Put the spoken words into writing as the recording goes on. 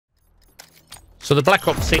So the Black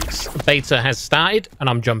Ops 6 beta has started, and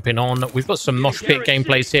I'm jumping on. We've got some mosh pit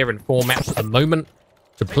gameplays here in 4 maps at the moment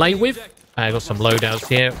to play with. I got some loadouts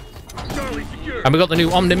here. And we got the new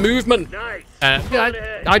Omnimovement.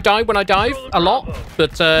 Yeah, I die when I dive a lot,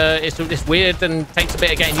 but it's weird and takes a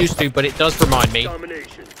bit of getting used to, but it does remind me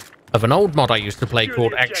of an old mod I used to play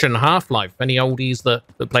called Action Half-Life. Any oldies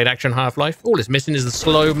that played Action Half-Life? All it's missing is the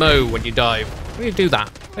slow-mo when you dive. When you do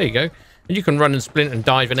that, there you go. And you can run and splint and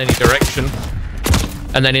dive in any direction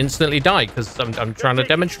and then instantly die because I'm trying to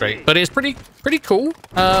demonstrate. But it's pretty cool.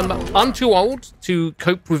 I'm too old to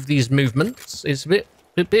cope with these movements. It's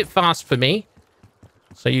a bit fast for me.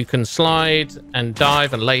 So you can slide and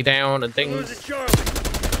dive and lay down and things.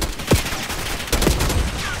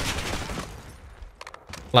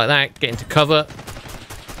 Like that, get into cover.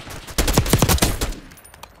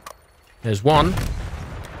 There's one.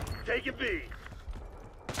 Take a beat.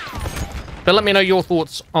 But let me know your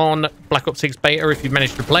thoughts on Black Ops 6 beta if you've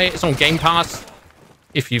managed to play it. It's on Gamepass.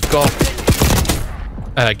 If you've got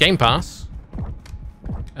Gamepass.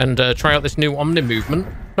 And try out this new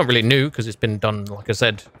Omnimovement. Not really new, because it's been done, like I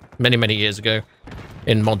said, many years ago.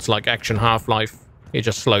 In mods like Action Half-Life. It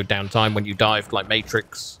just slowed down time when you dived, like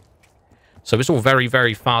Matrix. So it's all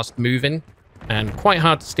very fast moving. And quite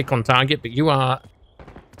hard to stick on target, but you are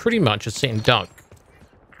pretty much a sitting duck.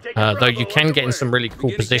 Though you can get in some really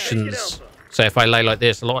cool positions. So if I lay like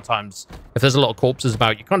this, a lot of times, if there's a lot of corpses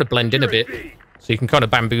about, you kind of blend in a bit. So you can kind of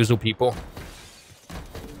bamboozle people.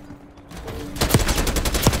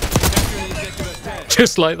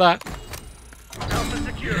 Just like that.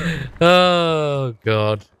 Oh,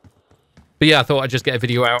 God. But yeah, I thought I'd just get a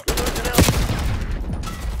video out.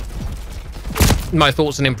 My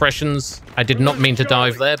thoughts and impressions. I did not mean to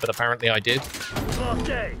dive there, but apparently I did.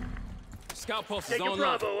 Scout post is on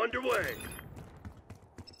Bravo underway.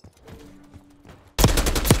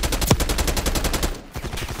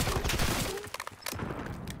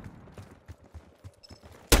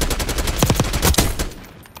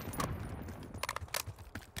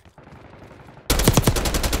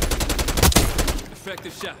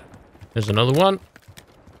 Effective shot. There's another one.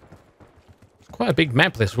 It's quite a big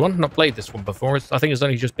map, this one. Not played this one before. I think it's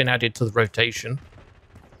only just been added to the rotation.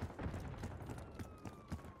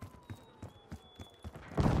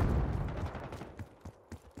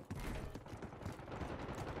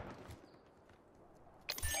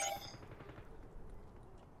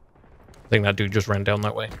 I think that dude just ran down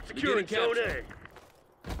that way. Securing zone A.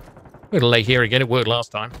 We're gonna lay here again. It worked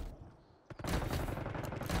last time.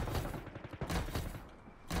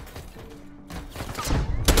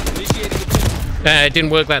 It didn't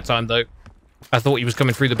work that time, though. I thought he was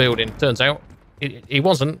coming through the building. Turns out, he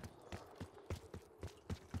wasn't.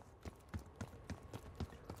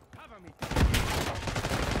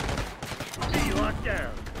 Be locked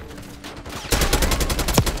down.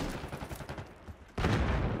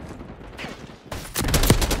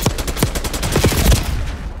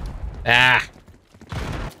 Ah.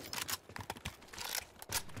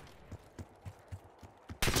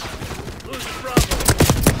 Losing Bravo.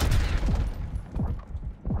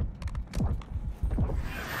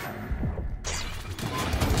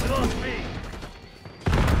 We lost B.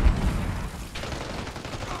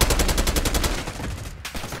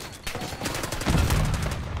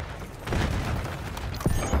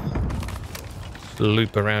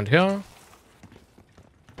 Loop around here.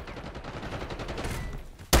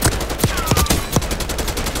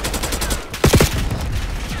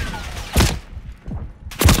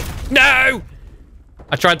 No!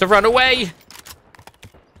 I tried to run away.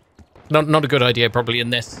 Not a good idea, probably,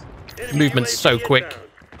 in this. Movement's so quick.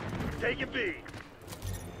 Take a B.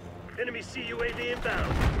 Enemy CUAV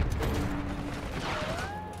inbound.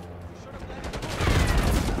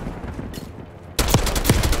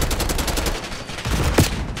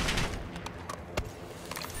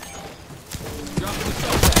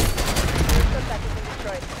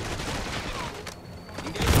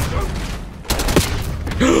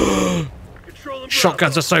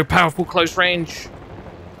 Shotguns are so powerful close range.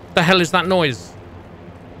 The hell is that noise?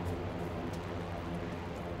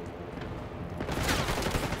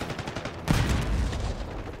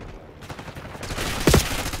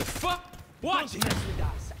 The fuck? Watch it.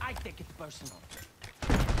 I take it personal.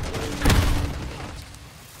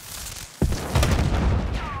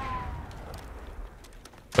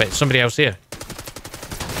 Wait, somebody else here.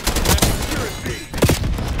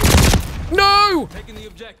 No! Taking the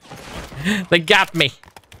objective. They got me.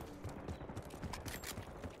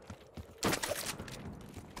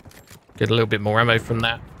 Get a little bit more ammo from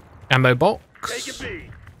that ammo box. Take a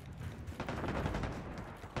B.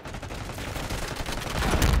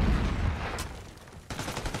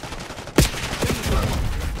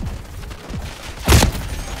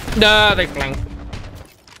 No, they flank.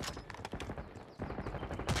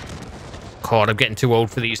 God, I'm getting too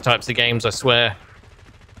old for these types of games, I swear.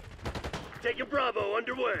 Taking Bravo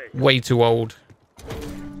underway. Way too old.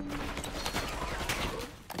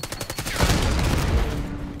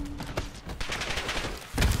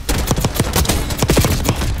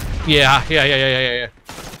 Yeah.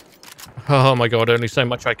 Oh my God, only so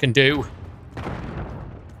much I can do.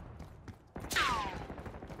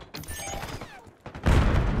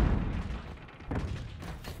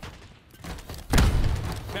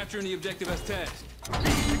 Capturing the objective as tasked.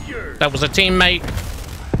 Secure. That was a teammate.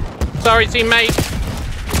 Sorry, teammate.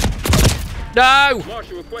 No!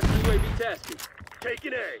 Marshal requesting UAV tasking.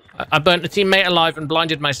 Taking A. I burnt a teammate alive and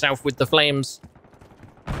blinded myself with the flames.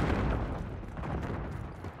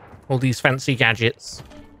 All these fancy gadgets.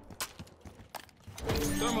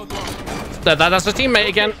 Thermal drone. That's a teammate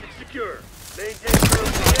again. Secure. Maintain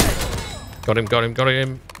close the Got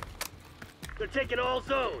him. They're taking all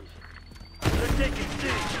zones. They're taking C.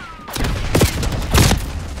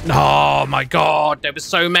 Oh my God, there were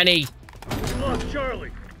so many. We lost Charlie.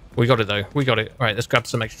 We got it though. We got it. All right, let's grab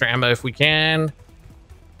some extra ammo if we can.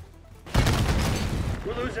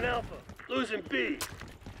 We're losing Alpha. Losing B.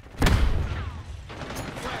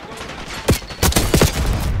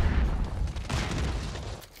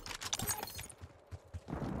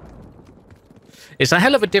 It's a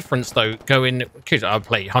hell of a difference though going, because I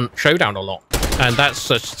play Hunt Showdown a lot, and that's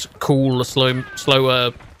just cool, slower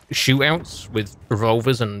shootouts with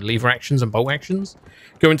revolvers and lever actions and bolt actions.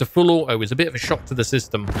 Going to full auto is a bit of a shock to the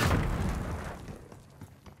system.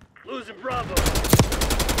 Losing Bravo.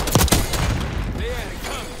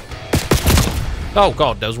 Oh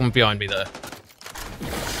God, there was one behind me there.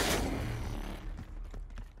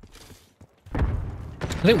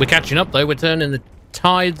 I think we're catching up though. We're turning the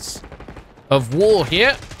tides of war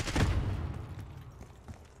here.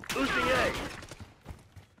 Losing A.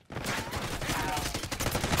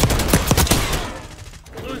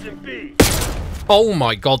 Losing B. Oh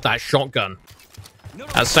my God, that shotgun.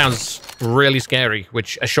 That sounds really scary,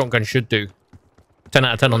 which a shotgun should do. 10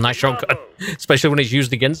 out of 10 on that shotgun. Especially when it's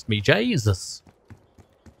used against me. Jesus.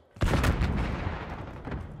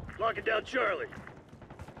 Locking down Charlie.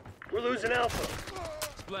 We're losing Alpha.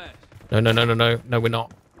 Splash. No, we're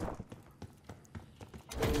not.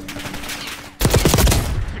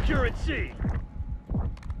 Securing C.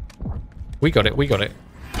 We got it. All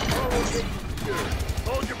locations secure.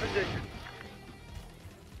 Hold your position.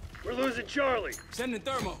 We're losing Charlie. Sending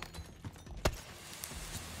thermal.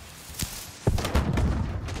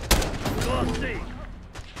 We lost C.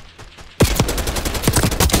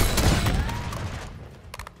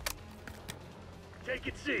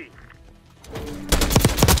 Taking C.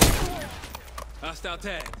 Hostile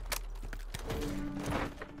tag.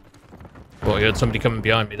 Well, I heard somebody coming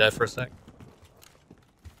behind me there for a sec.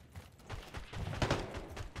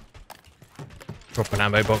 Drop an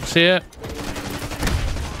ammo box here.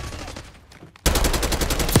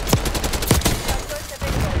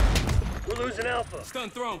 We're losing Alpha. Stun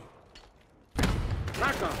thrown.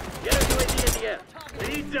 Lock on. Get our UAV in the air.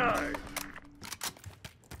 He died.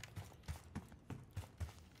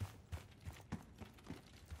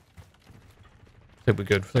 Think we're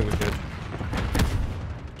good.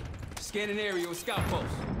 Scanning area with scout pulse.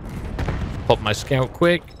 Pop my scout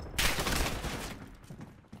quick.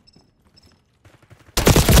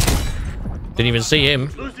 Didn't even see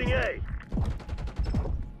him. Losing A.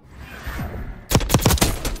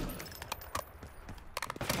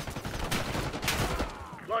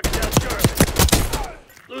 Locking down Charlie.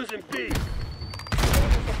 Losing B. You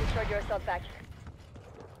have destroyed your assault back.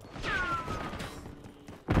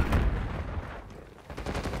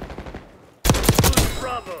 Losing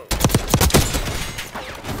Bravo.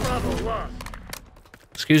 Bravo lost.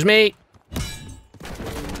 Excuse me.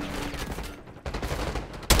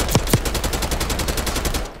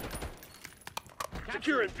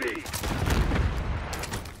 Securing B.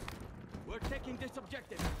 We're taking this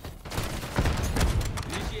objective.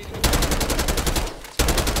 Initiating.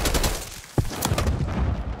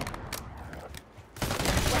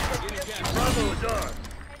 Bravo is armed.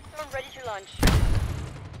 Storm ready to launch.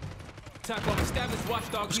 Attack on established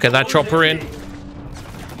watchdog. Let's get that chopper in.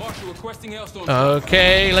 Marshal requesting hailstorm.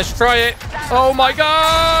 Okay, let's try it. Oh my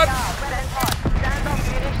God! Red and hot. Stand off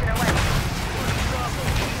munition away.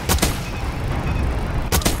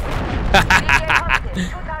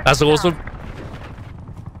 That's awesome.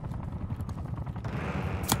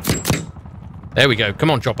 There we go. Come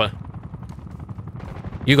on, chopper.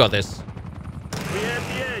 You got this. We have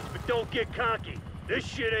the edge, but don't get cocky. This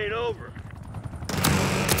shit ain't over.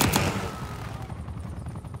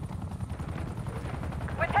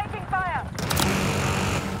 We're taking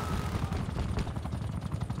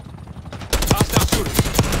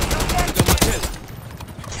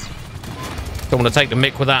Don't want to take the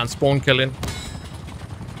mick with that and spawn killing.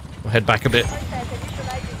 I'll head back a bit.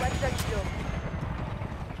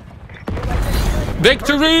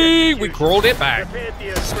 Victory! We crawled it back.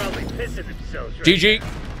 GG.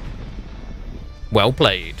 Well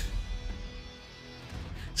played.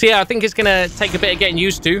 So yeah, I think it's going to take a bit of getting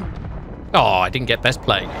used to. Oh, I didn't get best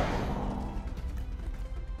play.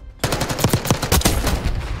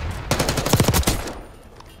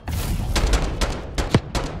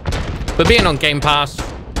 But being on Game Pass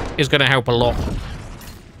is going to help a lot.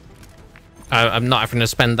 I'm not having to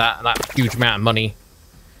spend that huge amount of money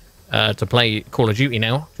to play Call of Duty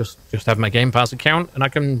now. Just have my Game Pass account and I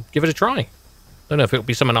can give it a try. Don't know if it'll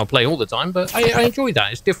be something I'll play all the time, but I enjoy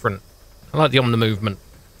that. It's different. I like the Omnimovement.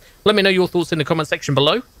 Let me know your thoughts in the comment section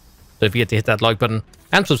below. Don't forget to hit that like button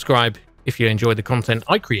and subscribe if you enjoy the content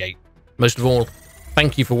I create. Most of all,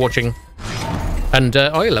 thank you for watching. And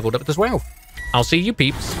I leveled up as well. I'll see you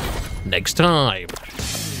peeps next time.